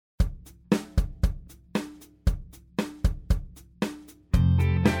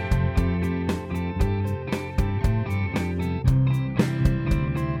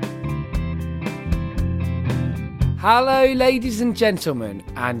Hello, ladies and gentlemen,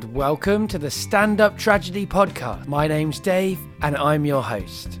 and welcome to the Stand Up Tragedy podcast. My name's Dave, and I'm your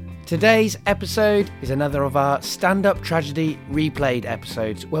host. Today's episode is another of our Stand Up Tragedy replayed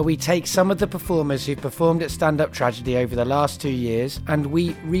episodes, where we take some of the performers who've performed at Stand Up Tragedy over the last 2 years, and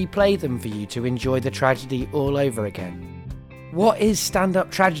we replay them for you to enjoy the tragedy all over again. What is Stand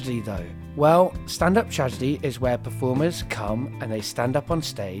Up Tragedy, though? Well, Stand Up Tragedy is where performers come and they stand up on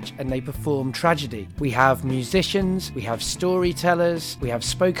stage and they perform tragedy. We have musicians, we have storytellers, we have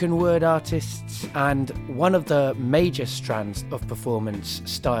spoken word artists, and one of the major strands of performance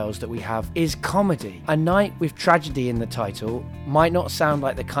styles that we have is comedy. A night with tragedy in the title might not sound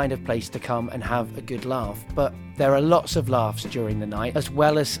like the kind of place to come and have a good laugh, but there are lots of laughs during the night, as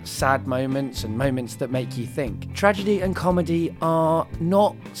well as sad moments and moments that make you think. Tragedy and comedy are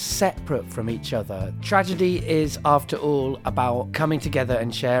not separate from each other. Tragedy is, after all, about coming together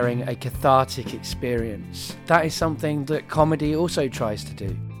and sharing a cathartic experience. That is something that comedy also tries to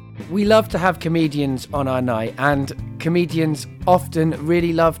do. We love to have comedians on our night, and comedians often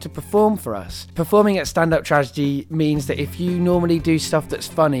really love to perform for us. Performing at Stand Up Tragedy means that if you normally do stuff that's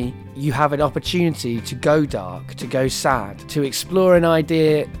funny, you have an opportunity to go dark, to go sad, to explore an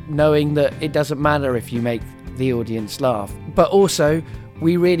idea knowing that it doesn't matter if you make the audience laugh. But also,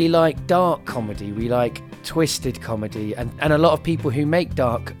 we really like dark comedy, we like twisted comedy, and a lot of people who make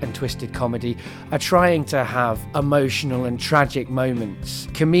dark and twisted comedy are trying to have emotional and tragic moments.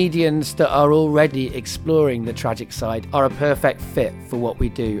 Comedians that are already exploring the tragic side are a perfect fit for what we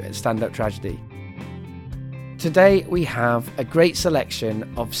do at Stand Up Tragedy. Today we have a great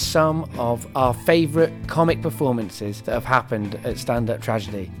selection of some of our favourite comic performances that have happened at Stand Up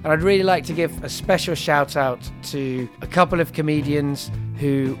Tragedy. And I'd really like to give a special shout out to a couple of comedians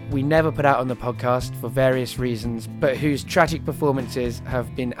who we never put out on the podcast for various reasons, but whose tragic performances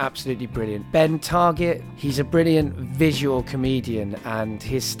have been absolutely brilliant. Ben Target, he's a brilliant visual comedian and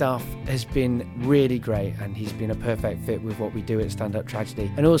his stuff has been really great, and he's been a perfect fit with what we do at Stand Up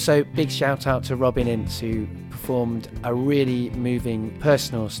Tragedy. And also big shout out to Robin Ince, who performed a really moving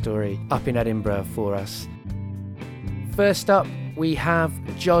personal story up in Edinburgh for us. First up, we have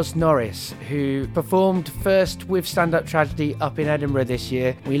Jos Norris, who performed first with Stand Up Tragedy up in Edinburgh this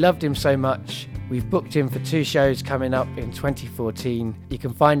year. We loved him so much. We've booked him for 2 shows coming up in 2014. You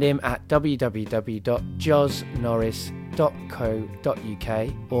can find him at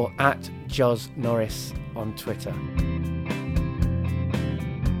www.josnorris.co.uk or at Jos Norris on Twitter.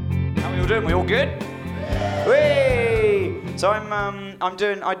 How are we all doing? We all good? Whee! So I'm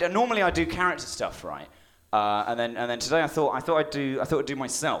doing. Normally I do character stuff, right? And then today I thought I'd do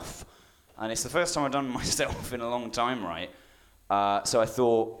myself, and it's the first time I've done myself in a long time, right? So I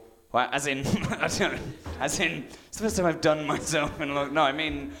thought, well, as in it's the first time I've done myself in a long. No, I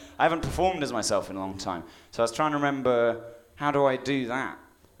mean I haven't performed as myself in a long time. So I was trying to remember, how do I do that,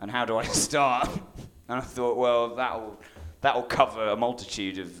 and how do I start? And I thought, well, that'll cover a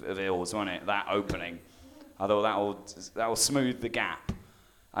multitude of ills, won't it? That opening. I thought that'll smooth the gap.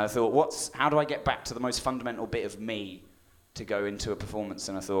 And I thought, how do I get back to the most fundamental bit of me to go into a performance?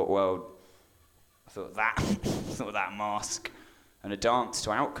 And I thought that mask and a dance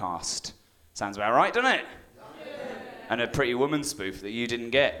to Outcast. Sounds about right, doesn't it? Yeah. And a Pretty Woman spoof that you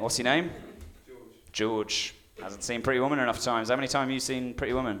didn't get. What's your name? George. Hasn't seen Pretty Woman enough times. How many times have you seen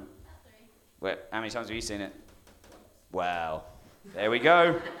Pretty Woman? 3. How many times have you seen it? Well, there we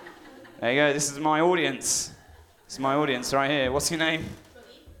go. There you go. This is my audience. This is my audience right here. What's your name?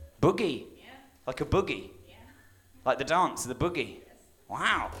 Boogie? Yeah. Like a boogie? Yeah. Like the dance, the boogie? Yes.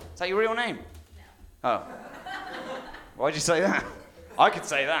 Wow. Is that your real name? No. Oh. Why'd you say that? I could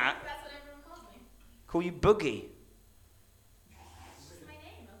say that. That's what everyone calls me. Call you Boogie? What's my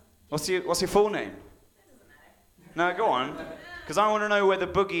name? What's your full name? That doesn't matter. No, go on. Because I want to know whether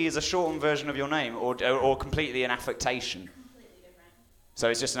Boogie is a shortened version of your name or completely an affectation. Completely different. So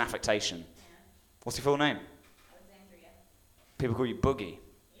it's just an affectation? Yeah. What's your full name? Alexandria. People call you Boogie?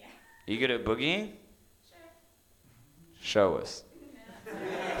 Are you good at boogieing? Sure. Show us. No.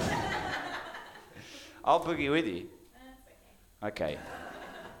 I'll boogie with you. That's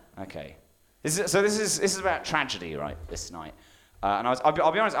Okay. This is about tragedy, right? This night, and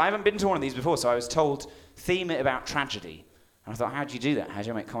I'll be honest. I haven't been to one of these before, so I was told theme it about tragedy, and I thought, how do you do that? How do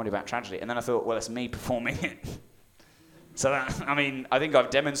you make comedy about tragedy? And then I thought, well, it's me performing it. So I think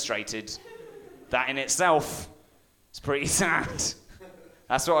I've demonstrated that in itself. It's pretty sad.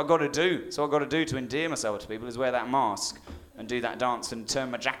 That's what I've got to do. That's what I've got to do to endear myself to people, is wear that mask and do that dance and turn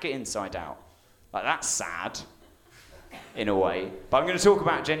my jacket inside out. Like, that's sad, in a way. But I'm going to talk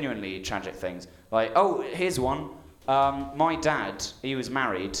about genuinely tragic things. Like, here's one. My dad, he was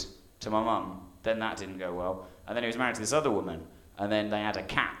married to my mum. Then that didn't go well. And then he was married to this other woman, and then they had a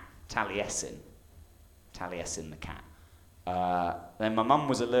cat, Taliesin the cat. Then my mum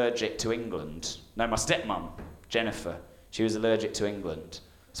was allergic to England. No, my stepmum, Jennifer, she was allergic to England.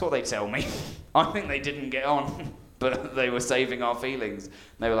 That's what they tell me. I think they didn't get on, but they were saving our feelings. And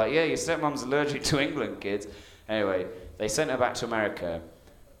they were like, yeah, your stepmum's allergic to England, kids. Anyway, they sent her back to America,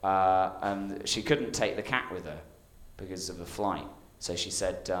 and she couldn't take the cat with her because of the flight. So she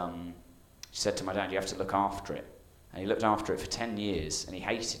said to my dad, you have to look after it. And he looked after it for 10 years, and he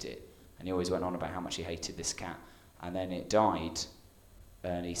hated it. And he always went on about how much he hated this cat. And then it died,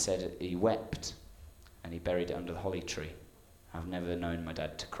 and he said he wept, and he buried it under the holly tree. I've never known my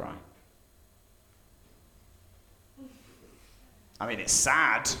dad to cry. I mean, it's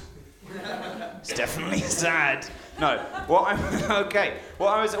sad. It's definitely sad. No, what I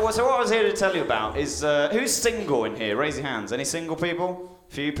was here to tell you about is who's single in here? Raise your hands. Any single people?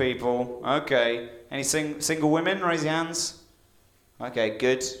 Few people. Okay. Any single women? Raise your hands. Okay,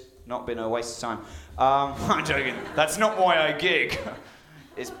 good. Not been a waste of time. I'm joking. That's not why I gig.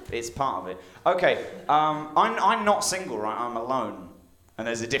 It's part of it. Okay. I'm not single, right? I'm alone. And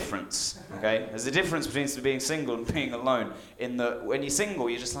there's a difference, okay? There's a difference between being single and being alone. In that when you're single,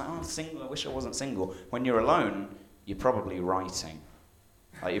 you're just like, oh, I'm single, I wish I wasn't single. When you're alone, you're probably writing.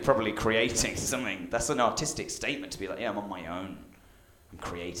 Like, you're probably creating something. That's an artistic statement to be like, yeah, I'm on my own. I'm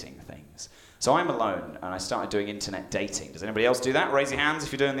creating things. So I'm alone, and I started doing internet dating. Does anybody else do that? Raise your hands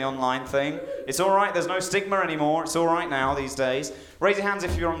if you're doing the online thing. It's all right, there's no stigma anymore. It's all right now these days. Raise your hands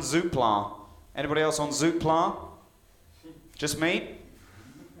if you're on Zoopla. Anybody else on Zoopla? Just me?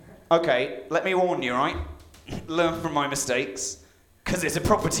 Okay, let me warn you, right? Learn from my mistakes, because it's a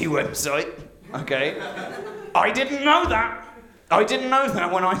property website, okay? I didn't know that. I didn't know that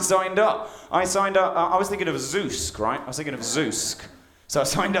when I signed up. I was thinking of Zeusk, right? I was thinking of Zeusk. So I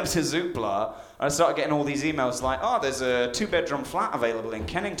signed up to Zoopla, and I started getting all these emails like, oh, there's a 2-bedroom flat available in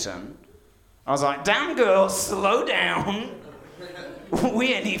Kennington. I was like, damn girl, slow down.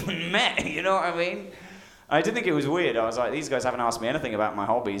 We ain't even met, you know what I mean? I did think it was weird. I was like, these guys haven't asked me anything about my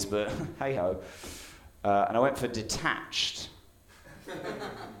hobbies, but hey-ho. And I went for detached,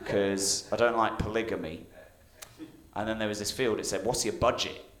 because I don't like polygamy. And then there was this field, it said, what's your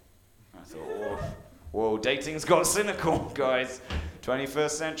budget? And I thought, whoa, dating's got cynical, guys. 21st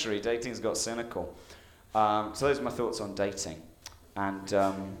century, dating's got cynical. So those are my thoughts on dating. And,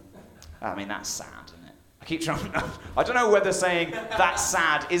 I mean, that's sad, isn't it? I keep trying. I don't know whether saying that's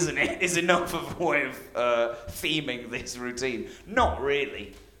sad, isn't it, is enough of a way of theming this routine. Not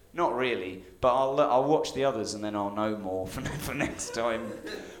really. But I'll watch the others and then I'll know more for next time.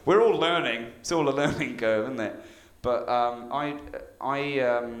 We're all learning. It's all a learning curve, isn't it? But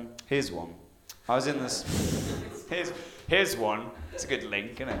here's one. I was in this. Here's one. It's a good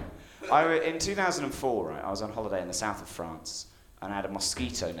link, isn't it? In 2004, right, I was on holiday in the south of France, and I had a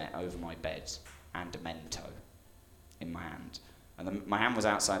mosquito net over my bed and a Mento in my hand. And my hand was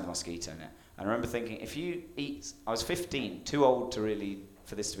outside the mosquito net. And I remember thinking, if you eat... I was 15, too old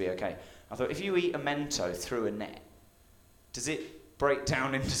for this to be okay. I thought, if you eat a Mento through a net, does it break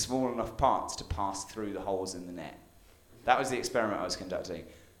down into small enough parts to pass through the holes in the net? That was the experiment I was conducting.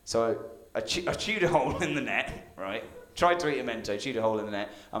 So I chewed a hole in the net, right? Tried to eat a Mento, chewed a hole in the net,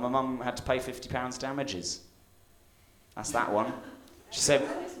 and my mum had to pay £50 damages. That's that one. She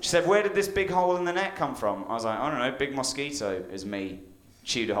said, where did this big hole in the net come from? I was like, I don't know, big mosquito is me.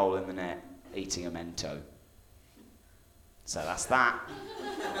 Chewed a hole in the net, eating a Mento. So that's that.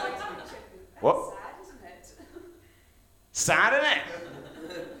 What? Sad,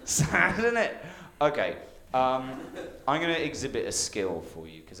 isn't it? Sad, isn't it? Okay. I'm going to exhibit a skill for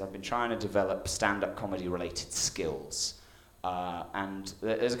you, because I've been trying to develop stand-up comedy-related skills. And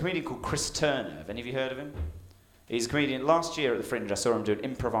there's a comedian called Chris Turner. Have any of you heard of him? He's a comedian. Last year at the Fringe, I saw him doing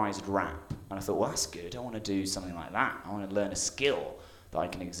improvised rap. And I thought, well, that's good. I want to do something like that. I want to learn a skill that I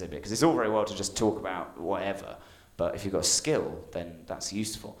can exhibit. Because it's all very well to just talk about whatever. But if you've got a skill, then that's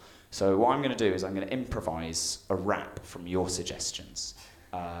useful. So what I'm going to do is I'm going to improvise a rap from your suggestions.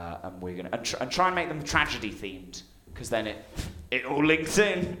 And we're going to try and make them tragedy themed, because then it all links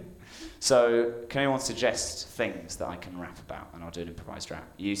in. So can anyone suggest things that I can rap about, and I'll do an improvised rap?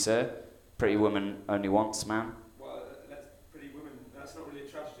 You, sir? Pretty Woman Only Once, man. Well, that's Pretty Woman. That's not really a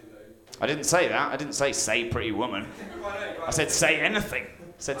tragedy, though. I didn't say that. I didn't say Pretty Woman. I said say anything.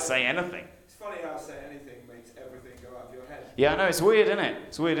 Say anything. It's funny how say anything makes everything go out of your head. Yeah, I know. It's weird,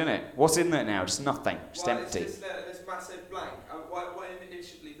 isn't it? What's in there now? Just nothing. Just empty. It's just this massive blank. What I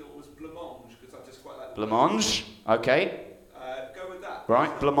initially thought was blancmange, because I just quite like blancmange. Okay. Go with that. Right,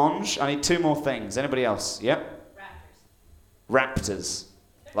 blancmange. I need 2 more things. Anybody else? Yep. Raptors.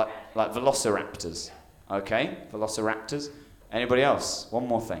 Raptors. Like velociraptors. Okay, velociraptors. Anybody else? One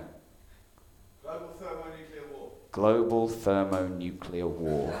more thing. Global thermonuclear war. Global thermonuclear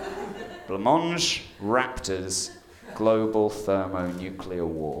war. Blancmange, raptors, global thermonuclear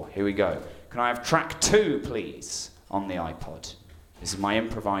war. Here we go. Can I have track 2, please, on the iPod? This is my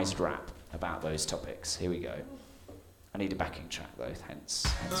improvised rap about those topics. Here we go. I need a backing track though, hence.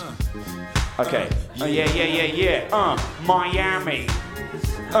 Okay. Oh yeah. Miami.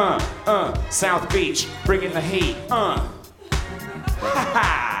 South Beach, bringing the heat. Ha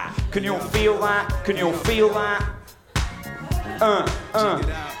ha. Can you all feel that? Can you all feel that?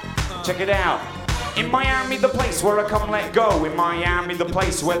 Check it out. In Miami, the place where I come let go. In Miami, the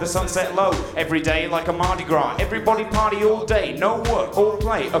place where the sun set low. Every day like a Mardi Gras. Everybody party all day. No work, all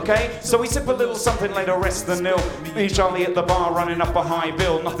play, okay? So we sip a little something later, rest than nil. Me and Charlie at the bar running up a high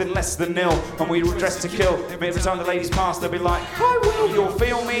bill. Nothing less than nil. And we were dressed to kill. Every time the ladies pass, they'll be like, "Hi, Will, you'll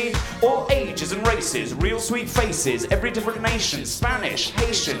feel me?" All ages and races, real sweet faces. Every different nation. Spanish,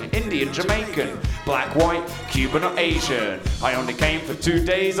 Haitian, Indian, Jamaican. Black, white, Cuban or Asian. I only came for 2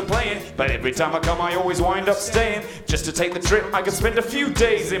 days of playing. But every time I come, I always wind up staying. Just to take the trip, I could spend a few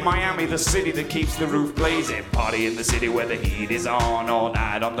days in Miami, the city that keeps the roof blazing. Party in the city where the heat is on, all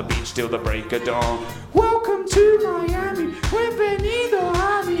night on the beach till the break of dawn. Welcome to Miami, bienvenido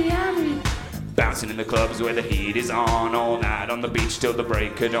a Miami. Bouncing in the clubs where the heat is on, all night on the beach till the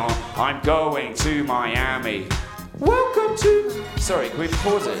break of dawn. I'm going to Miami. Welcome to... Sorry, can we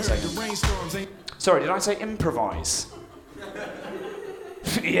pause it a second? Sorry, did I say improvise?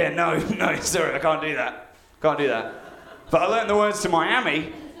 Yeah, no, sorry, I can't do that. Can't do that. But I learned the words to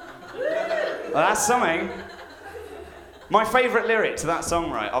Miami. Well, that's something. My favourite lyric to that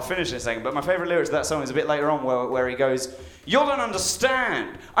song, right, I'll finish in a second, but my favourite lyric to that song is a bit later on where he goes, "You don't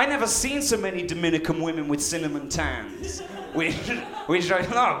understand. I never seen so many Dominican women with cinnamon tans." Which I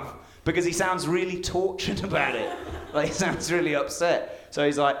love, because he sounds really tortured about it. Like, he sounds really upset. So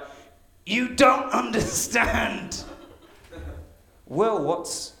he's like, "You don't understand." Will,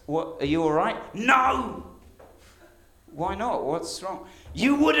 what, are you all right? No! Why not? What's wrong?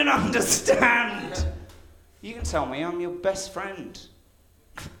 You wouldn't understand! You can tell me I'm your best friend,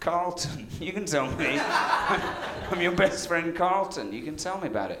 Carlton. You can tell me I'm your best friend, Carlton. You can tell me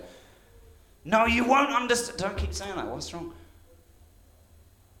about it. No, you won't understand. Don't keep saying that. What's wrong?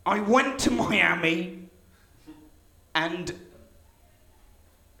 I went to Miami and...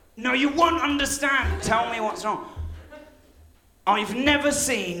 No, you won't understand. Tell me what's wrong. I've never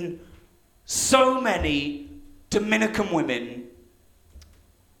seen so many Dominican women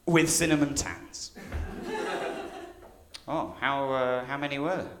with cinnamon tans. Oh, how many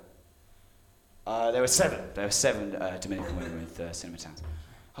were there? There were 7. There were 7 Dominican women with cinnamon tans.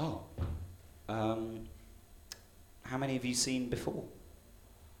 Oh. How many have you seen before?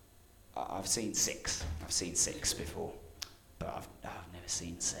 I've seen 6. I've seen 6 before, but I've never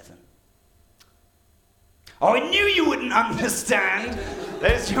seen 7. Oh, I knew you wouldn't understand!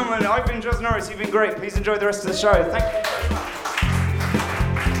 Ladies and gentlemen, I've been Jos Norris, you've been great. Please enjoy the rest of the show. Thank you very much.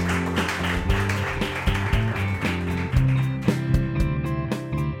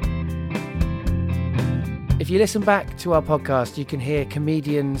 If you listen back to our podcast, you can hear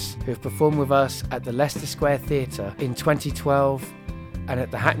comedians who have performed with us at the Leicester Square Theatre in 2012 and at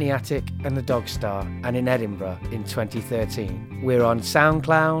the Hackney Attic and the Dog Star and in Edinburgh in 2013. We're on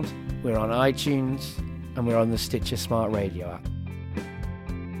SoundCloud, we're on iTunes, and we're on the Stitcher Smart Radio app.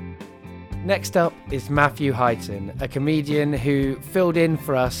 Next up is Matthew Heighton, a comedian who filled in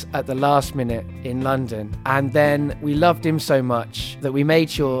for us at the last minute in London. And then we loved him so much that we made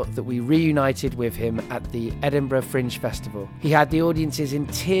sure that we reunited with him at the Edinburgh Fringe Festival. He had the audiences in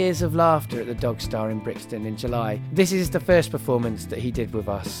tears of laughter at the Dog Star in Brixton in July. This is the first performance that he did with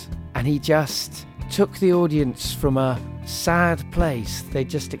us. And he just took the audience from a sad place. They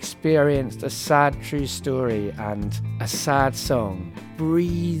just experienced a sad true story and a sad song,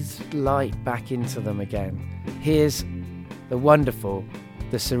 breathed light back into them again. Here's the wonderful,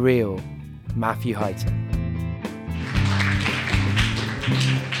 the surreal Matthew Heighton.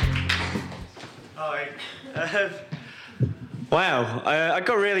 Hi. Wow, I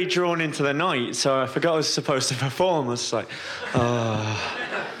got really drawn into the night, so I forgot I was supposed to perform. I was like, oh,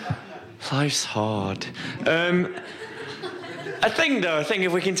 life's hard. I think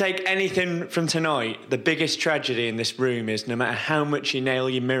if we can take anything from tonight, the biggest tragedy in this room is no matter how much you nail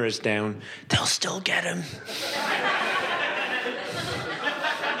your mirrors down, they'll still get them.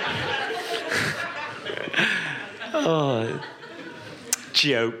 Oh,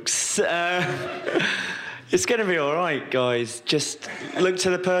 jokes. It's going to be all right, guys. Just look to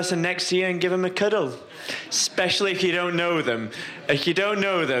the person next to you and give them a cuddle. Especially if you don't know them. If you don't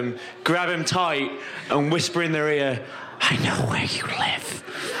know them, grab them tight and whisper in their ear, I know where you live.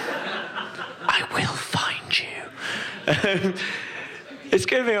 I will find you. It's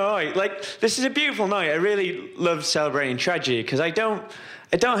going to be all right. Like, this is a beautiful night. I really love celebrating tragedy because I don't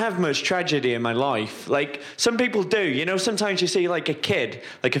have much tragedy in my life. Like, some people do. You know, sometimes you see, like, a kid,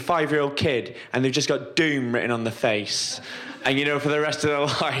 like a 5-year-old kid, and they've just got doom written on the face. And, you know, for the rest of their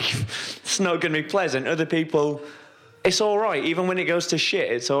life, it's not going to be pleasant. Other people, it's all right. Even when it goes to shit,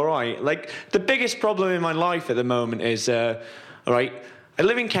 it's all right. Like, the biggest problem in my life at the moment is, all right, I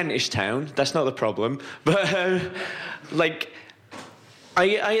live in Kentish Town. That's not the problem. But, like...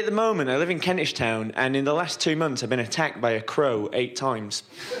 I at the moment, I live in Kentish Town, and in the last 2 months, I've been attacked by a crow 8 times.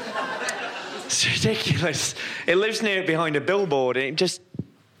 It's ridiculous. It lives behind a billboard, and it just...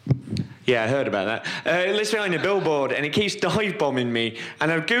 Yeah, I heard about that. It lives behind a billboard, and it keeps dive bombing me.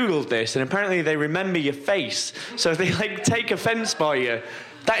 And I've Googled this, and apparently they remember your face. So if they, like, take offence by you,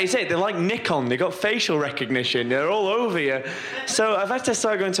 that is it. They're like Nikon. They got facial recognition. They're all over you. So I've had to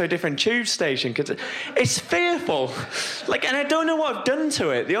start going to a different tube station because it's fearful. Like, and I don't know what I've done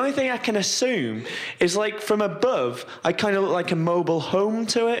to it. The only thing I can assume is, like, from above, I kind of look like a mobile home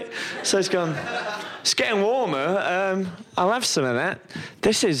to it. So it's gone, it's getting warmer. I'll have some of that.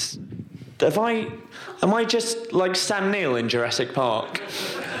 This is... Am I just like Sam Neill in Jurassic Park?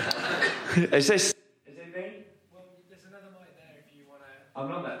 Is this... I'm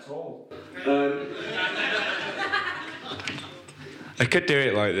not that tall. I could do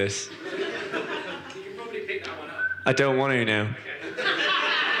it like this. You can probably pick that one up. I don't want to now.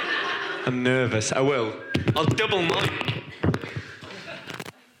 I'm nervous. I will. I'll double mic.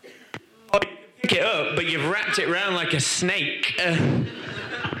 Oh, you can pick it up, but you've wrapped it round like a snake.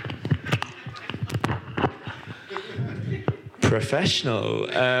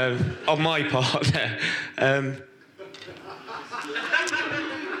 Professional. On my part there.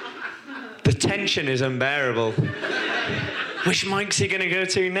 The tension is unbearable. Which mic's he going to go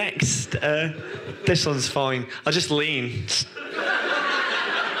to next? This one's fine. I'll just lean.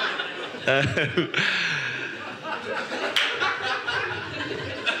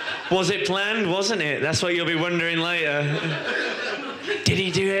 Was it planned? Wasn't it? That's what you'll be wondering later. Did he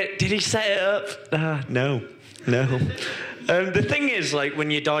do it? Did he set it up? No. The thing is, like,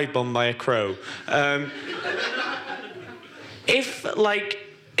 when you dive bombed by a crow, if, like,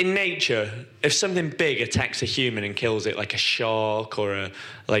 in nature, if something big attacks a human and kills it, like a shark or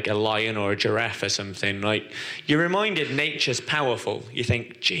a lion or a giraffe or something, like, you're reminded nature's powerful. You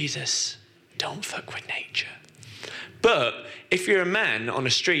think, Jesus, don't fuck with nature. But if you're a man on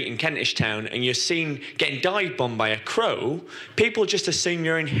a street in Kentish Town and you're seen getting dive bombed by a crow, people just assume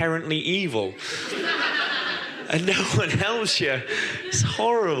you're inherently evil. And no one helps you. It's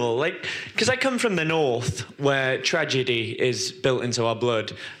horrible. Like, because I come from the north, where tragedy is built into our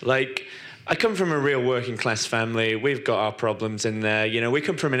blood. Like, I come from a real working class family. We've got our problems in there. You know, we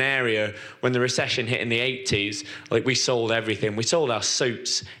come from an area when the recession hit in the 80s, like, we sold everything. We sold our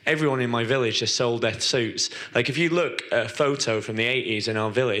suits. Everyone in my village just sold their suits. Like, if you look at a photo from the 80s in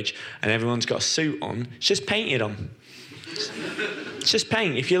our village and everyone's got a suit on, it's just painted on. It's just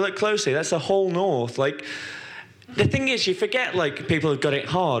paint. If you look closely, that's the whole north. Like, the thing is, you forget, like, people have got it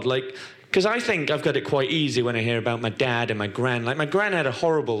hard, like, because I think I've got it quite easy when I hear about my dad and my gran. Like, my gran had a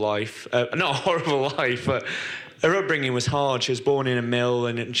horrible life. Not a horrible life, but her upbringing was hard. She was born in a mill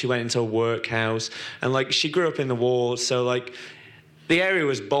and she went into a workhouse. And, like, she grew up in the war, so, like, the area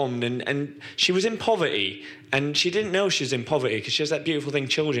was bombed and she was in poverty. And she didn't know she was in poverty because she has that beautiful thing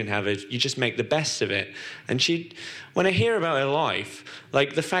children have, is you just make the best of it. And when I hear about her life,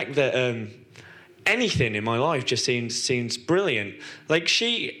 like, the fact that... anything in my life just seems brilliant. Like,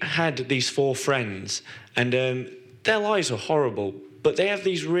 she had these 4 friends, and their lives were horrible, but they have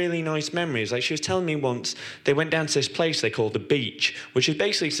these really nice memories. Like, she was telling me once, they went down to this place they called the beach, which is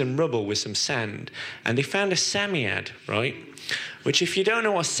basically some rubble with some sand, and they found a Samiad, right? Which, if you don't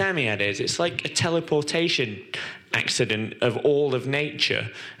know what a Samiad is, it's like a teleportation accident of all of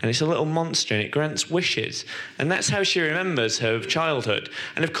nature, and it's a little monster and it grants wishes, and that's how she remembers her childhood.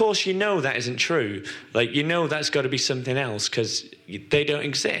 And of course, you know that isn't true. Like, you know that's got to be something else because they don't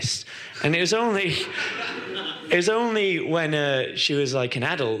exist. And it was only when she was like an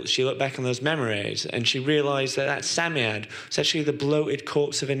adult, she looked back on those memories and she realised that Samiad was actually the bloated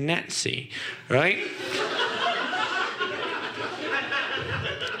corpse of a Nazi, right?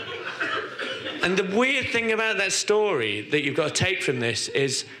 And the weird thing about that story that you've got to take from this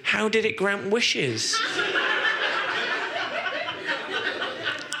is, how did it grant wishes?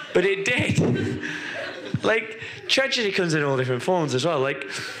 But it did. Like, tragedy comes in all different forms as well. Like,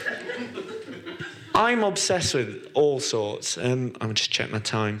 I'm obsessed with all sorts. I'm just check my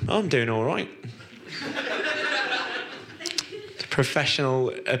time. Oh, I'm doing all right.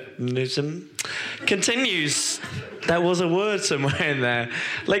 Professionalism continues. There was a word somewhere in there.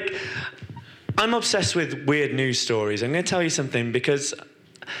 Like, I'm obsessed with weird news stories. I'm going to tell you something because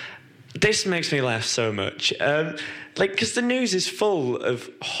this makes me laugh so much. Because the news is full of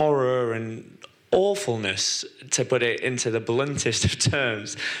horror and awfulness, to put it into the bluntest of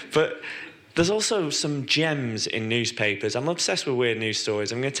terms. But there's also some gems in newspapers. I'm obsessed with weird news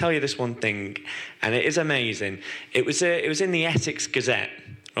stories. I'm going to tell you this one thing, and it is amazing. It was in the Essex Gazette,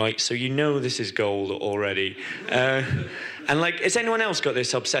 right? So you know this is gold already. And, like, has anyone else got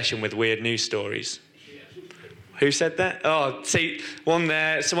this obsession with weird news stories? Who said that? Oh, see, one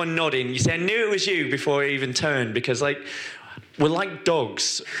there, someone nodding. You say, I knew it was you before it even turned, because, like, we're like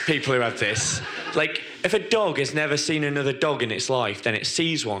dogs, people who have this. Like, if a dog has never seen another dog in its life, then it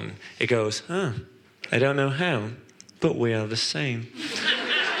sees one. It goes, I don't know how, but we are the same.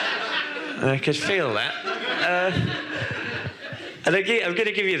 And I could feel that. And I'm going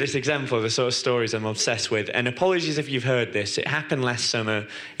to give you this example of the sort of stories I'm obsessed with. And apologies if you've heard this. It happened last summer.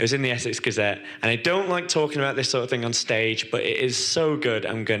 It was in the Essex Gazette. And I don't like talking about this sort of thing on stage, but it is so good,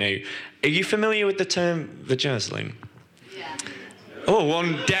 I'm going to. Are you familiar with the term vajazzling? Yeah. Oh,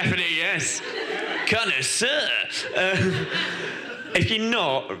 one definite yes. Connoisseur. If you're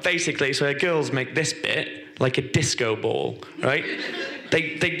not, basically, it's where girls make this bit like a disco ball, right?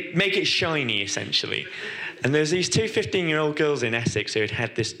 They make it shiny, essentially. And there's these two 15-year-old girls in Essex who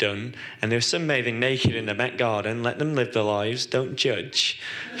had this done, and they were sunbathing naked in the back garden. Let them live their lives, don't judge.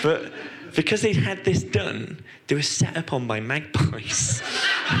 But because they'd had this done, they were set upon by magpies.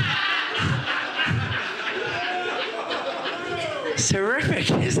 It's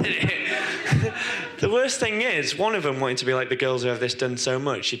horrific, isn't it? The worst thing is, one of them wanted to be like the girls who have this done so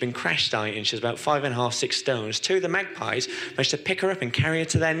much. She'd been crash dieting. She was about 5.5, 6 stones. Two of the magpies managed to pick her up and carry her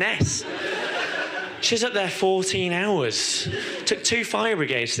to their nest. She was up there 14 hours. Took 2 fire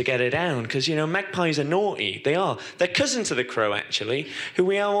brigades to get her down, because, you know, magpies are naughty. They are. They're cousin to the crow, actually, who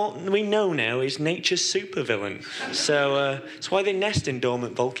we know now is nature's supervillain. So that's why they nest in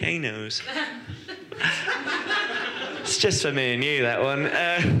dormant volcanoes. It's just for me and you, that one.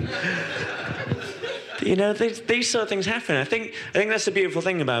 You know, these sort of things happen. I think that's the beautiful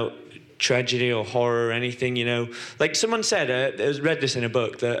thing about tragedy or horror or anything, you know. Like someone said, I read this in a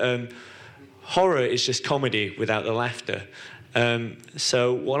book, that horror is just comedy without the laughter.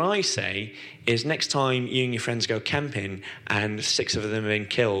 So what I say is, next time you and your friends go camping and 6 of them have been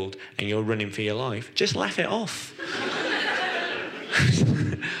killed and you're running for your life, just laugh it off.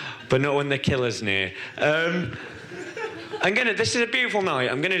 But not when the killer's near. This is a beautiful night.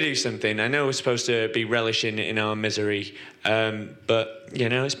 I'm going to do something. I know we're supposed to be relishing in our misery, but, you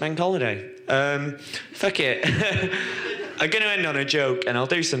know, it's bank holiday. Fuck it. I'm going to end on a joke, and I'll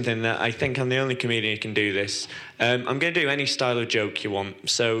do something that I think I'm the only comedian who can do this. I'm going to do any style of joke you want.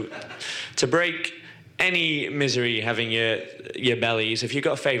 So, to break any misery you have in your bellies, if you've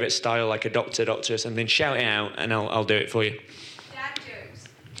got a favourite style, like a doctor or something, shout it out, and I'll do it for you. Dad jokes.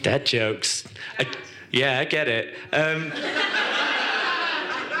 Dad jokes. Yeah, I get it.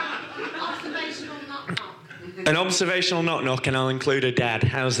 Observational knock-knock. An observational knock-knock, and I'll include a dad.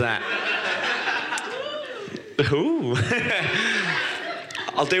 How's that? Ooh.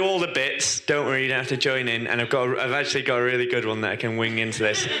 I'll do all the bits. Don't worry, you don't have to join in. And I've actually got a really good one that I can wing into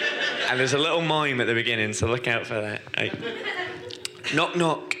this. And there's a little mime at the beginning, so look out for that. Right. Knock,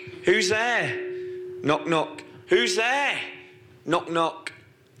 knock. Who's there? Knock, knock. Who's there? Knock, knock.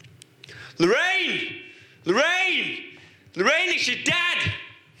 Lorraine! Lorraine! Lorraine, it's your dad!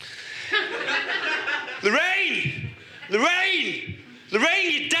 Lorraine! Lorraine!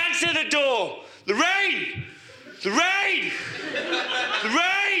 Lorraine, your dad's at the door! Lorraine! Lorraine!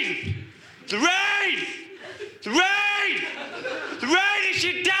 Lorraine! Lorraine! Lorraine! Lorraine, it's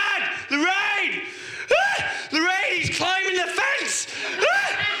your dad! Lorraine! Ah! Lorraine, he's climbing the fence!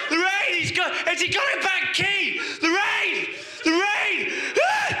 Ah! Lorraine, has he got a back key? Lorraine! Lorraine!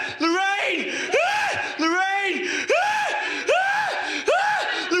 Ah! Lorraine! Ah! Lorraine! Ah! Ah!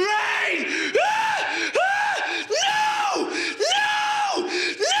 Ah! Lorraine! Ah! Ah! No! No!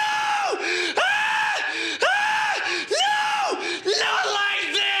 No! Ah! Ah! No! Not like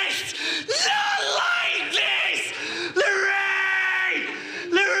this! Not like this! Lorraine!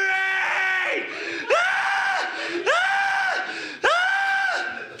 Lorraine! Ah! Ah!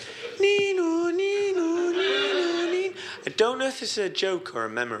 Ah! Nino, Nino, Nino, Nino. I don't know if this is a joke or a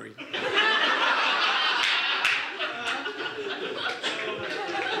memory.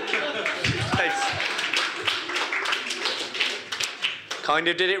 kind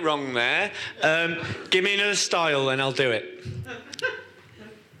of did it wrong there. Give me another style and I'll do it.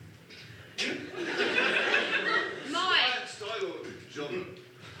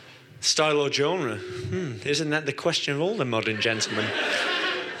 Style or genre? Isn't that the question of all the modern gentlemen?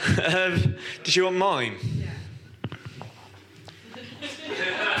 Did you want mine? Yeah.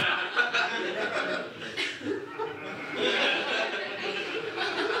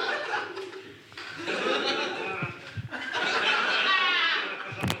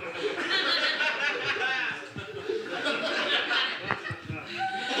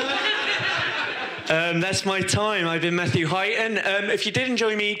 That's my time. I've been Matthew Heighton. If you did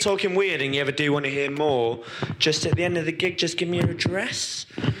enjoy me talking weird and you ever do want to hear more, just at the end of the gig, just give me your address.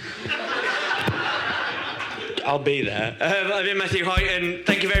 I'll be there. I've been Matthew Heighton.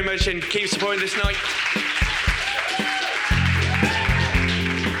 Thank you very much and keep supporting this night.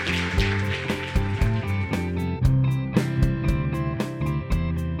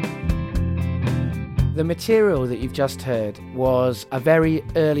 The material that you've just heard was a very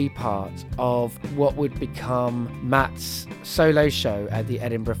early part of what would become Matt's solo show at the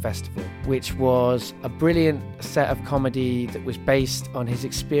Edinburgh Festival, which was a brilliant set of comedy that was based on his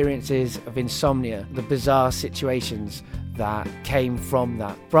experiences of insomnia, the bizarre situations that came from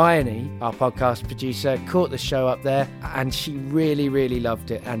that. Bryony, our podcast producer, caught the show up there and she really, really loved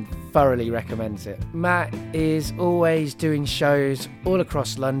it and thoroughly recommends it. Matt is always doing shows all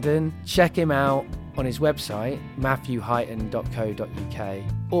across London. Check him out on his website, matthewheighton.co.uk,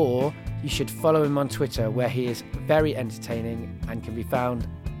 or you should follow him on Twitter where he is very entertaining and can be found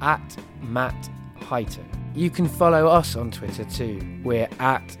at Matt Heighton. You can follow us on Twitter too. We're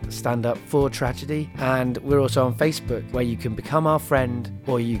at Stand Up for Tragedy, and we're also on Facebook where you can become our friend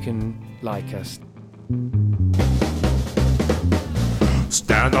or you can like us.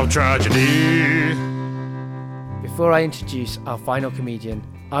 Stand Up Tragedy. Before I introduce our final comedian,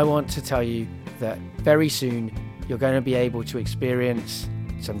 I want to tell you that very soon you're going to be able to experience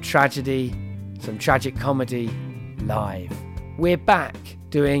some tragedy, some tragic comedy live. We're back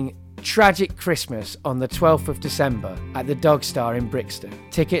doing Tragic Christmas on the 12th of December at the Dog Star in Brixton.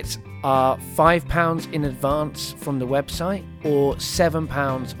 Tickets are £5 in advance from the website or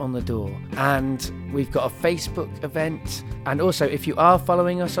 £7 on the door. And we've got a Facebook event. And also, if you are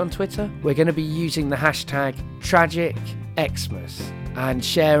following us on Twitter, we're going to be using the hashtag TragicXmas and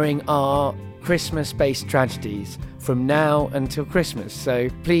sharing our Christmas-based tragedies from now until Christmas. So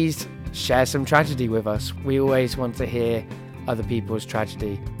please share some tragedy with us. We always want to hear other people's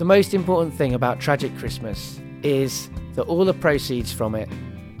tragedy. The most important thing about Tragic Christmas is that all the proceeds from it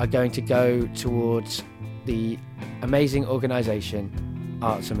are going to go towards the amazing organisation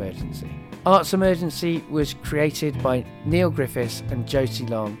Arts Emergency. Arts Emergency was created by Neil Griffiths and Josie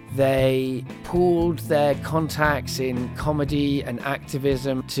Long. They pooled their contacts in comedy and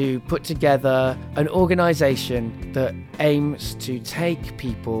activism to put together an organisation that aims to take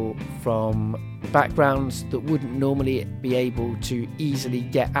people from backgrounds that wouldn't normally be able to easily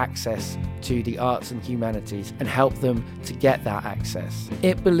get access to the arts and humanities and help them to get that access.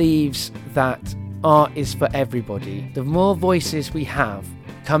 It believes that art is for everybody. The more voices we have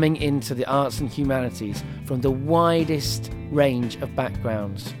coming into the arts and humanities from the widest range of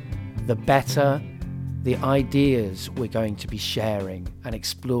backgrounds, the better the ideas we're going to be sharing and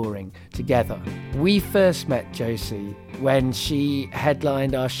exploring together. We first met Josie when she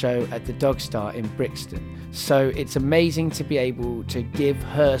headlined our show at the Dog Star in Brixton. So it's amazing to be able to give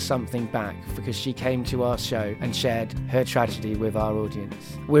her something back because she came to our show and shared her tragedy with our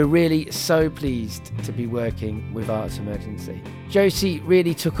audience. We're really so pleased to be working with Arts Emergency. Josie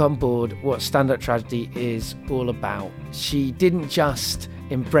really took on board what Stand Up Tragedy is all about. She didn't just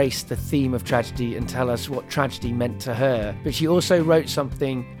embrace the theme of tragedy and tell us what tragedy meant to her, but she also wrote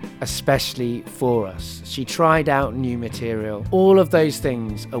something especially for us. She tried out new material. All of those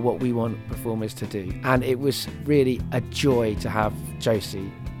things are what we want performers to do, and it was really a joy to have Josie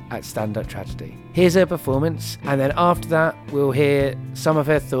at Stand Up Tragedy. Here's her performance, and then after that we'll hear some of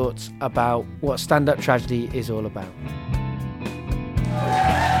her thoughts about what Stand Up Tragedy is all about.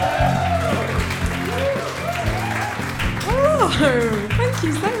 Oh, thank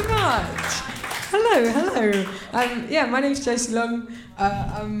you so much. Hello. My name's Josie Long.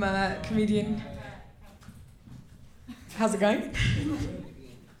 I'm a comedian. How's it going?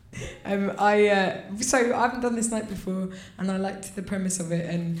 So I haven't done this night before, and I liked the premise of it,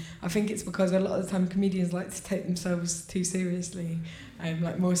 and I think it's because a lot of the time comedians like to take themselves too seriously,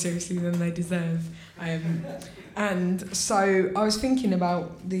 like more seriously than they deserve. And so I was thinking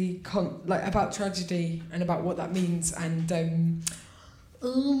about about tragedy and about what that means, and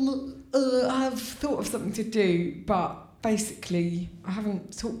I've thought of something to do, but basically, I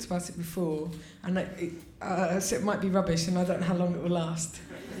haven't talked about it before, and so it might be rubbish, and I don't know how long it will last.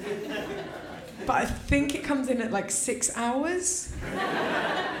 But I think it comes in at like 6 hours.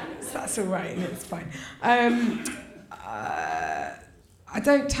 So that's all right, and it's fine. I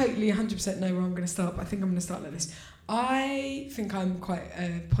don't totally 100% know where I'm going to start, but I think I'm going to start like this. I think I'm quite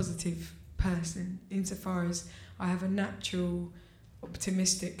a positive person insofar as I have a natural,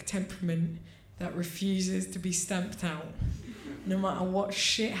 optimistic temperament that refuses to be stamped out. No matter what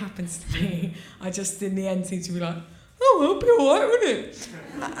shit happens to me, I just in the end seem to be like, oh, well, it'll be alright, won't it?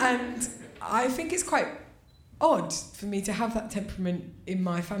 And I think it's quite odd for me to have that temperament in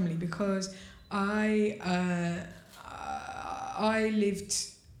my family because I lived,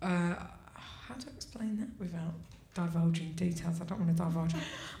 how do I explain that without divulging details? I don't want to divulge.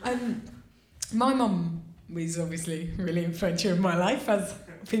 My mum was obviously really influential in my life, as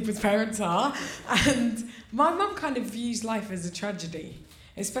people's parents are, and my mum kind of views life as a tragedy,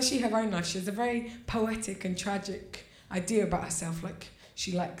 especially her own life. She has a very poetic and tragic idea about herself. Like,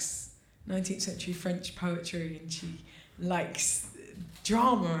 she likes 19th century French poetry and she likes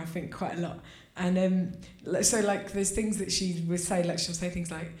drama, I think, quite a lot. And so, like, there's things that she would say, like, she'll say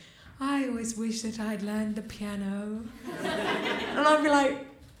things like, I always wish that I'd learned the piano. And I'd be like,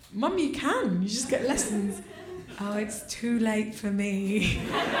 Mum, you can. You just get lessons. Oh, it's too late for me.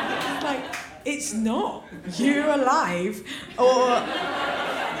 Like, it's not. You're alive. Or,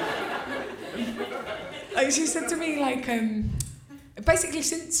 like, she said to me, like, basically,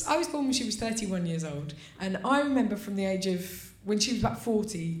 since I was born when she was 31 years old, and I remember from the age of, when she was about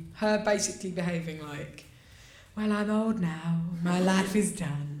 40, her basically behaving like, well, I'm old now, my life is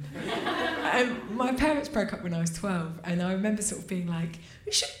done. My parents broke up when I was 12, and I remember sort of being like,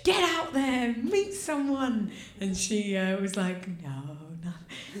 we should get out there, meet someone. And she was like, no,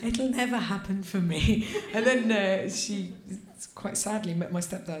 it'll never happen for me. And then she quite sadly met my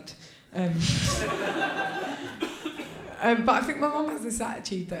stepdad. But I think my mum has this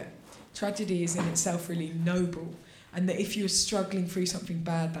attitude that tragedy is in itself really noble, and that if you're struggling through something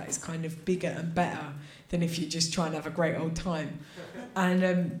bad, that is kind of bigger and better than if you just try and have a great old time.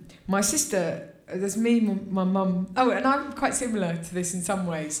 And my sister, there's me, my mum. Oh, and I'm quite similar to this in some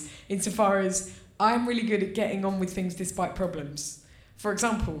ways, insofar as I'm really good at getting on with things despite problems. For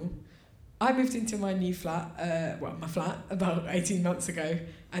example, I moved into my new flat, my flat, about 18 months ago,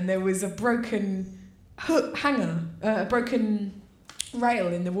 and there was a broken a broken rail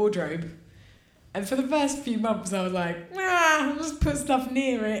in the wardrobe. And for the first few months, I was like, I'll just put stuff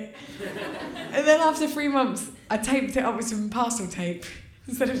near it. And then after 3 months, I taped it up with some parcel tape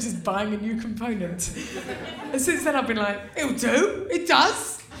instead of just buying a new component. And since then, I've been like, it'll do, it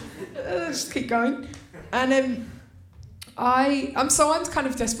does. Just keep going. And then I'm kind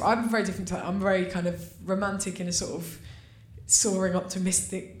of desperate. I'm very different to that. I'm very kind of romantic in a sort of soaring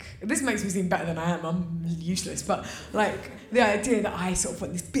optimistic. This makes me seem better than I am. I'm useless, but like the idea that I sort of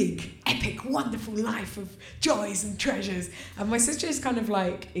want this big, epic, wonderful life of joys and treasures. And my sister is kind of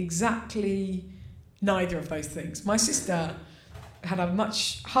like exactly neither of those things. My sister had a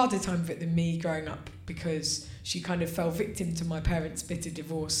much harder time of it than me growing up because she kind of fell victim to my parents' bitter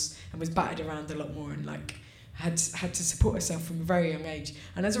divorce and was battered around a lot more and like had to support herself from a very young age.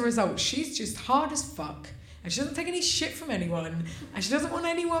 And as a result, she's just hard as fuck. And she doesn't take any shit from anyone. And she doesn't want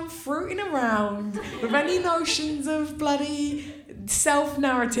anyone fruiting around with any notions of bloody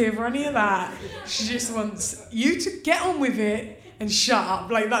self-narrative or any of that. She just wants you to get on with it and shut up.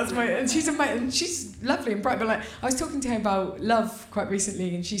 Like, that's my... And she's amazing. And she's lovely and bright. But, like, I was talking to her about love quite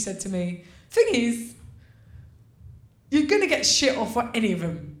recently, and she said to me, thing is, you're going to get shit off for any of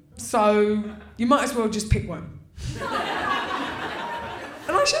them. So you might as well just pick one.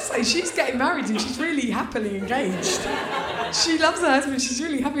 And I should say, she's getting married and she's really happily engaged. She loves her husband, she's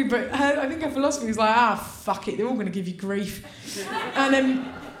really happy, but I think her philosophy was like, fuck it, they're all going to give you grief. And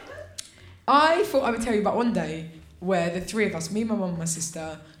I thought I would tell you about one day where the three of us, me, my mum and my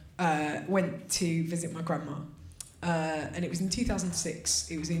sister, went to visit my grandma. And it was in 2006.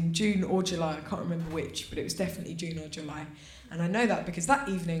 It was in June or July, I can't remember which, but it was definitely June or July. And I know that because that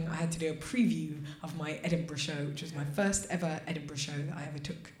evening I had to do a preview of my Edinburgh show, which was my first ever Edinburgh show that I ever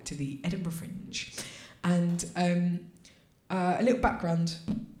took to the Edinburgh Fringe. And a little background.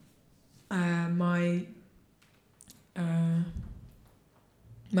 My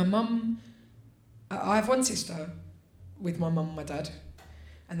mum, I have one sister with my mum and my dad,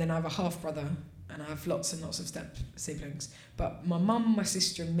 and then I have a half brother, and I have lots and lots of step siblings. But my mum, my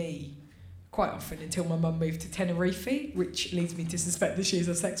sister, and me, quite often until my mum moved to Tenerife, which leads me to suspect that she is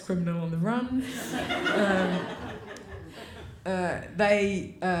a sex criminal on the run.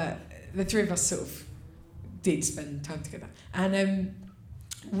 The three of us sort of did spend time together. And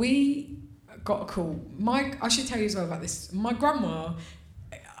we got a call. I should tell you as well about this. My grandma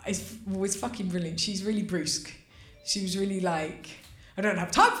was fucking brilliant. She's really brusque. She was really like, I don't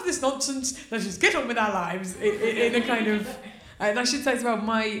have time for this nonsense. Let's just get on with our lives in a kind of... And I should say as well,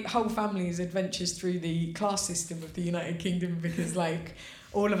 my whole family is adventures through the class system of the United Kingdom because, like,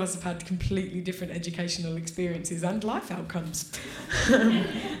 all of us have had completely different educational experiences and life outcomes.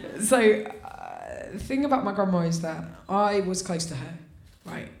 So, the thing about my grandma is that I was close to her,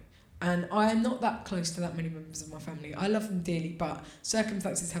 right? And I am not that close to that many members of my family. I love them dearly, but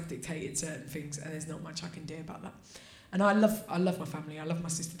circumstances have dictated certain things, and there's not much I can do about that. And I love my family. I love my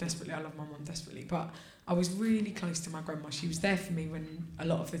sister desperately. I love my mum desperately. But I was really close to my grandma. She was there for me when a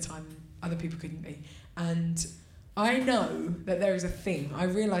lot of the time other people couldn't be. And I know that there is a thing. I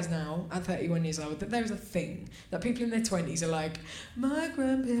realise now, at 31 years old, that there is a thing that people in their 20s are like, my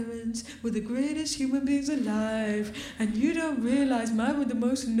grandparents were the greatest human beings alive, and you don't realise mine were the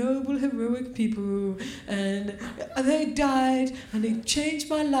most noble, heroic people, and they died, and it changed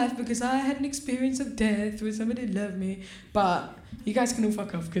my life because I had an experience of death where somebody loved me. But you guys can all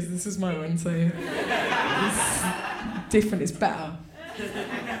fuck off because this is my one, so it's different, it's better.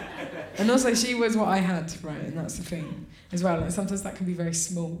 And also, she was what I had, right, and that's the thing as well. Like, sometimes that can be very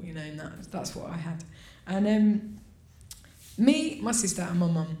small, you know, and that's what I had. And me, my sister, and my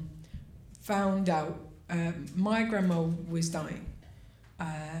mum found out my grandma was dying.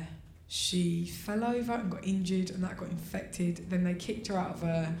 She fell over and got injured, and that got infected. Then they kicked her out of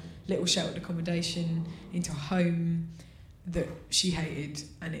a little sheltered accommodation into a home that she hated,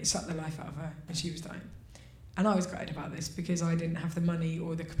 and it sucked the life out of her, and she was dying. And I was gutted about this because I didn't have the money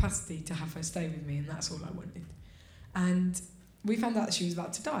or the capacity to have her stay with me, and that's all I wanted. And we found out that she was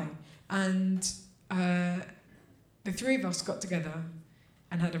about to die. And the three of us got together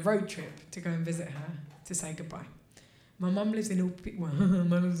and had a road trip to go and visit her to say goodbye. My mum lives in my mum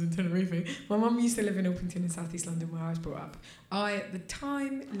lives in Tenerife. My mum used to live in Orpington in South East London where I was brought up. I, at the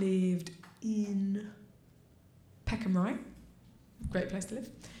time, lived in Peckham Rye. Great place to live.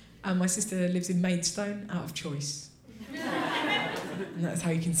 And my sister lives in Maidstone, out of choice. And that's how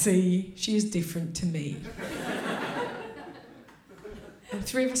you can see she is different to me. And the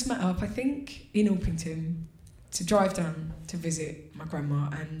three of us met up, I think, in Orpington to drive down to visit my grandma.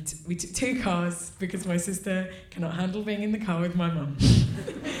 And we took two cars because my sister cannot handle being in the car with my mum.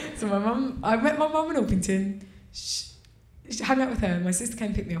 So I met my mum in Orpington. She hung out with her. My sister came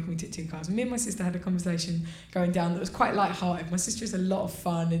and picked me up and we took two cars. And me and my sister had a conversation going down that was quite light-hearted. My sister is a lot of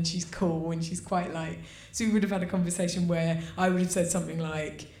fun and she's cool and she's quite like... So we would have had a conversation where I would have said something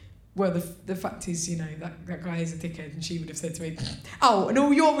like, well, the fact is, you know, that guy is a dickhead. And she would have said to me, oh, and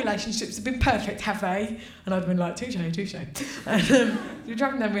all your relationships have been perfect, have they? And I'd been like, touche. And we were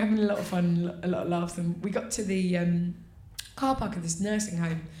driving down, we were having a lot of fun, a lot of laughs. And we got to the car park of this nursing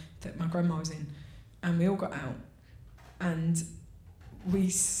home that my grandma was in. And we all got out. And we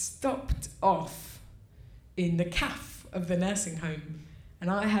stopped off in the cafe of the nursing home. And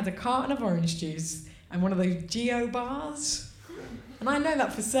I had a carton of orange juice and one of those Geo bars. And I know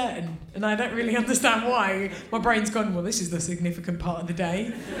that for certain. And I don't really understand why. My brain's gone, well, this is the significant part of the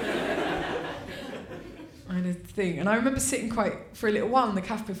day. I had a thing. And I remember sitting for a little while in the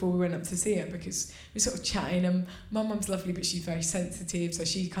cafe before we went up to see her because we were sort of chatting and my mum's lovely but she's very sensitive, so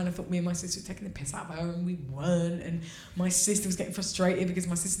she kind of thought me and my sister were taking the piss out of her and we weren't, and my sister was getting frustrated because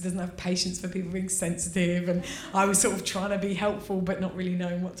my sister doesn't have patience for people being sensitive, and I was sort of trying to be helpful but not really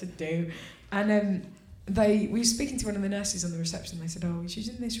knowing what to do. And we were speaking to one of the nurses on the reception. They said, oh, she's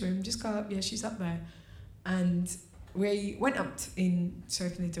in this room, just go up. Yeah, she's up there. And we went up to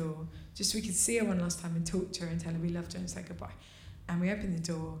open the door just so we could see her one last time and talk to her and tell her we loved her and say goodbye. And we opened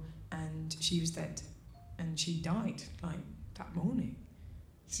the door and she was dead. And she died, like, that morning.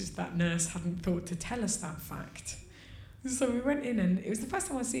 It's just that nurse hadn't thought to tell us that fact. So we went in and it was the first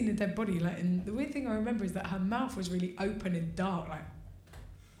time I'd seen a dead body. Like, and the weird thing I remember is that her mouth was really open and dark,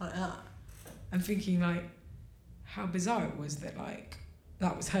 like that. I'm thinking, like, how bizarre it was that, like,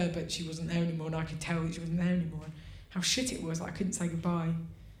 that was her but she wasn't there anymore and I could tell that she wasn't there anymore. How shit it was that I couldn't say goodbye.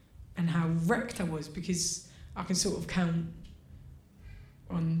 And how wrecked I was because I can sort of count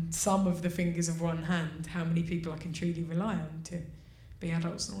on some of the fingers of one hand how many people I can truly rely on to be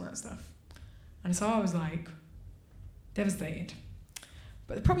adults and all that stuff. And so I was like devastated.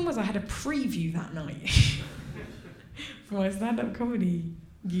 But the problem was I had a preview that night for my stand-up comedy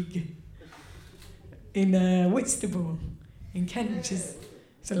gig in Whitstable in Kent, which is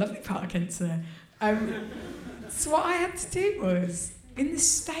it's a lovely part of Kent, sir. So what I had to do was, in this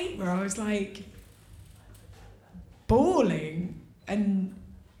state where I was like bawling and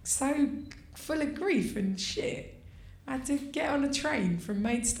so full of grief and shit. I had to get on a train from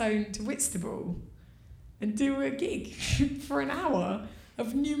Maidstone to Whitstable and do a gig for an hour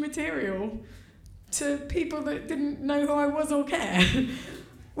of new material to people that didn't know who I was or care,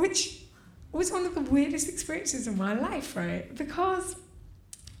 which was one of the weirdest experiences of my life, right? Because,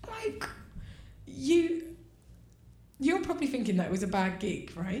 like, you're probably thinking that it was a bad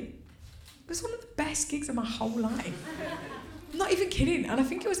gig, right? It was one of the best gigs of my whole life. I'm not even kidding. And I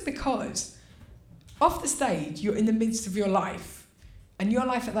think it was because off the stage, you're in the midst of your life, and your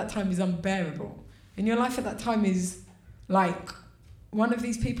life at that time is unbearable. And your life at that time is like, one of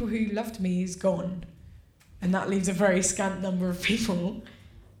these people who loved me is gone. And that leaves a very scant number of people.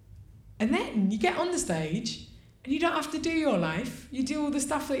 And then you get on the stage and you don't have to do your life. You do all the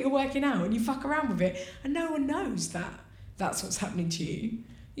stuff that you're working out and you fuck around with it. And no one knows that that's what's happening to you.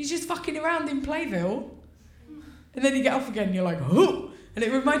 You're just fucking around in Playville. And then you get off again and you're like, oh! And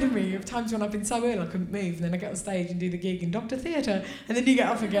it reminded me of times when I've been so ill I couldn't move. And then I get on stage and do the gig in Doctor Theatre. And then you get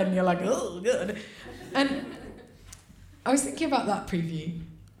off again and you're like, oh, good. And I was thinking about that preview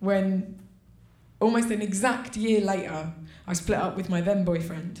when almost an exact year later I split up with my then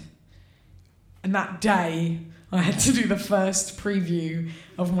boyfriend. And that day I had to do the first preview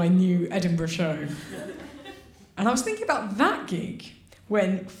of my new Edinburgh show. And I was thinking about that gig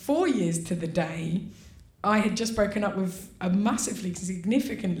when 4 years to the day I had just broken up with a massively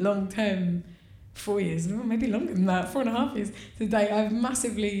significant long-term 4 years, maybe longer than that, 4.5 years today.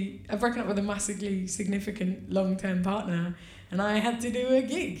 I've broken up with a massively significant long-term partner, and I had to do a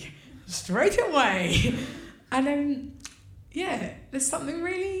gig straight away. And there's something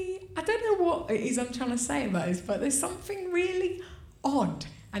really, I don't know what it is I'm trying to say about this, but there's something really odd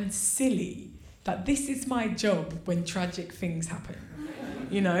and silly that this is my job when tragic things happen.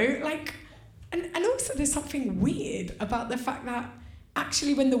 You know, like, and also there's something weird about the fact that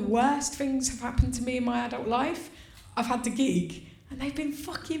actually when the worst things have happened to me in my adult life, I've had to gig and they've been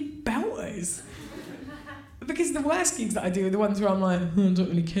fucking belters. Because the worst gigs that I do are the ones where I'm like, I don't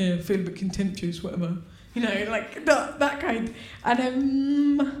really care, feel a bit contemptuous, whatever. You know, like that kind.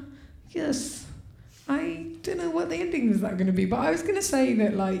 And yes, I don't know what the ending is that going to be, but I was going to say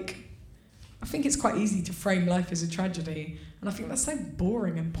that, like, I think it's quite easy to frame life as a tragedy, and I think that's so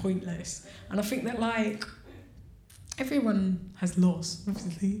boring and pointless. And I think that, like, everyone has loss,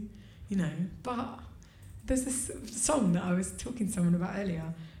 obviously, you know, but there's this song that I was talking to someone about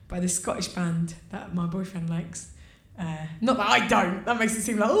earlier by this Scottish band that my boyfriend likes. Not that I don't, that makes it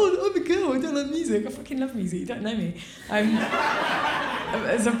seem like, oh, I'm a girl, I don't like music, I fucking love music, you don't know me.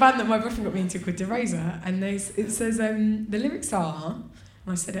 There's a band that my boyfriend got me into called Razor, and it says, the lyrics are,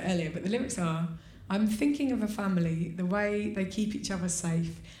 and I said it earlier, but the lyrics are, I'm thinking of a family, the way they keep each other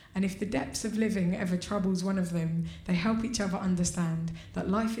safe, and if the depths of living ever troubles one of them, they help each other understand that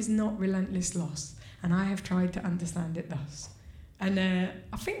life is not relentless loss, and I have tried to understand it thus. And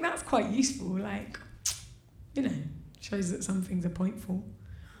I think that's quite useful, like, you know, shows that some things are pointful,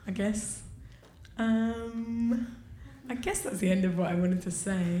 I guess. I guess that's the end of what I wanted to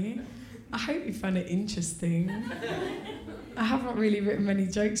say. I hope you found it interesting. I haven't really written many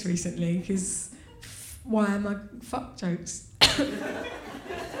jokes recently, because why am I fuck jokes?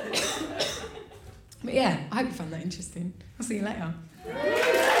 But yeah, I hope you found that interesting. I'll see you later.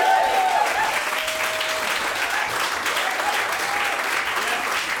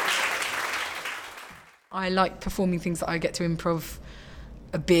 I like performing things that I get to improv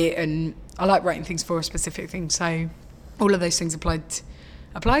a bit, and I like writing things for a specific thing. So all of those things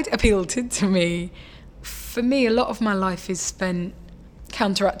appealed to me. For me, a lot of my life is spent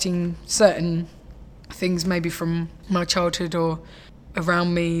counteracting certain things, maybe from my childhood or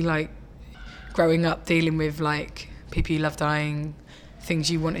around me, like growing up, dealing with like people you love dying,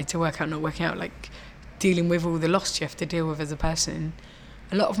 things you wanted to work out not working out, like dealing with all the loss you have to deal with as a person.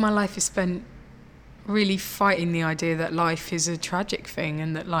 A lot of my life is spent really fighting the idea that life is a tragic thing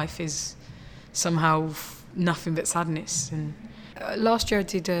and that life is somehow nothing but sadness. And last year I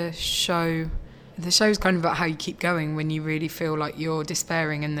did a show. The show's kind of about how you keep going when you really feel like you're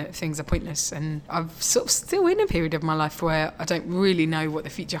despairing and that things are pointless. And I'm sort of still in a period of my life where I don't really know what the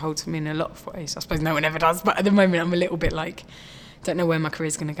future holds for me in a lot of ways. I suppose no one ever does, but at the moment I'm a little bit like, don't know where my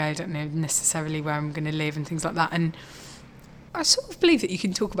career's going to go, don't know necessarily where I'm going to live and things like that. And I sort of believe that you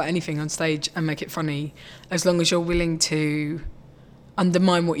can talk about anything on stage and make it funny as long as you're willing to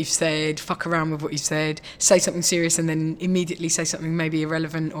undermine what you've said, fuck around with what you've said, say something serious and then immediately say something maybe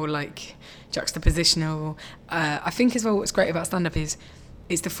irrelevant or like juxtapositional. I think as well what's great about stand-up is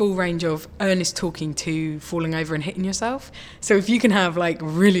it's the full range of earnest talking to falling over and hitting yourself. So if you can have like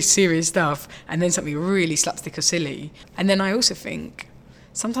really serious stuff and then something really slapstick or silly. And then I also think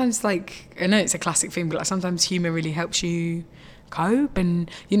sometimes, like, I know it's a classic thing, but like sometimes humour really helps you cope.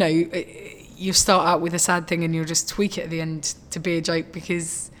 And, you know, you start out with a sad thing and you'll just tweak it at the end to be a joke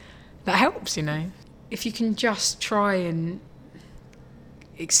because that helps, you know. If you can just try and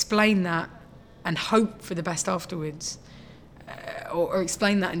explain that and hope for the best afterwards, or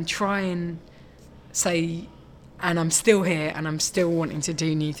explain that and try and say, and I'm still here and I'm still wanting to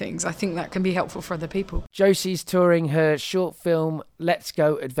do new things, I think that can be helpful for other people. Josie's touring her short film Let's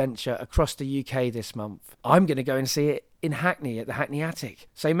Go Adventure across the UK this month. I'm going to go and see it in Hackney at the Hackney Attic.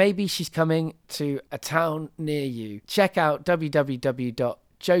 So maybe she's coming to a town near you. Check out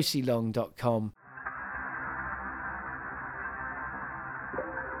www.josielong.com.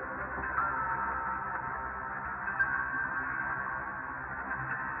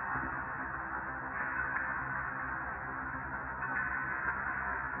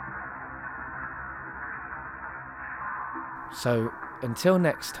 So, until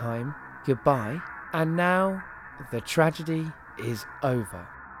next time, goodbye. And now, the tragedy is over.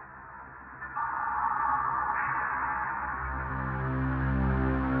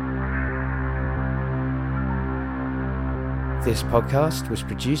 This podcast was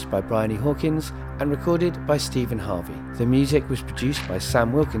produced by Bryony Hawkins and recorded by Stephen Harvey. The music was produced by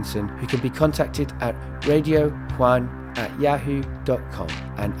Sam Wilkinson, who can be contacted at radiojuan@yahoo.com,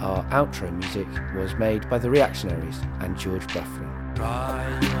 and our outro music was made by The Reactionaries and George Brufflin. Dry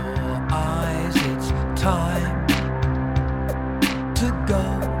your eyes, it's time to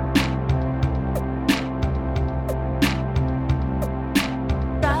go.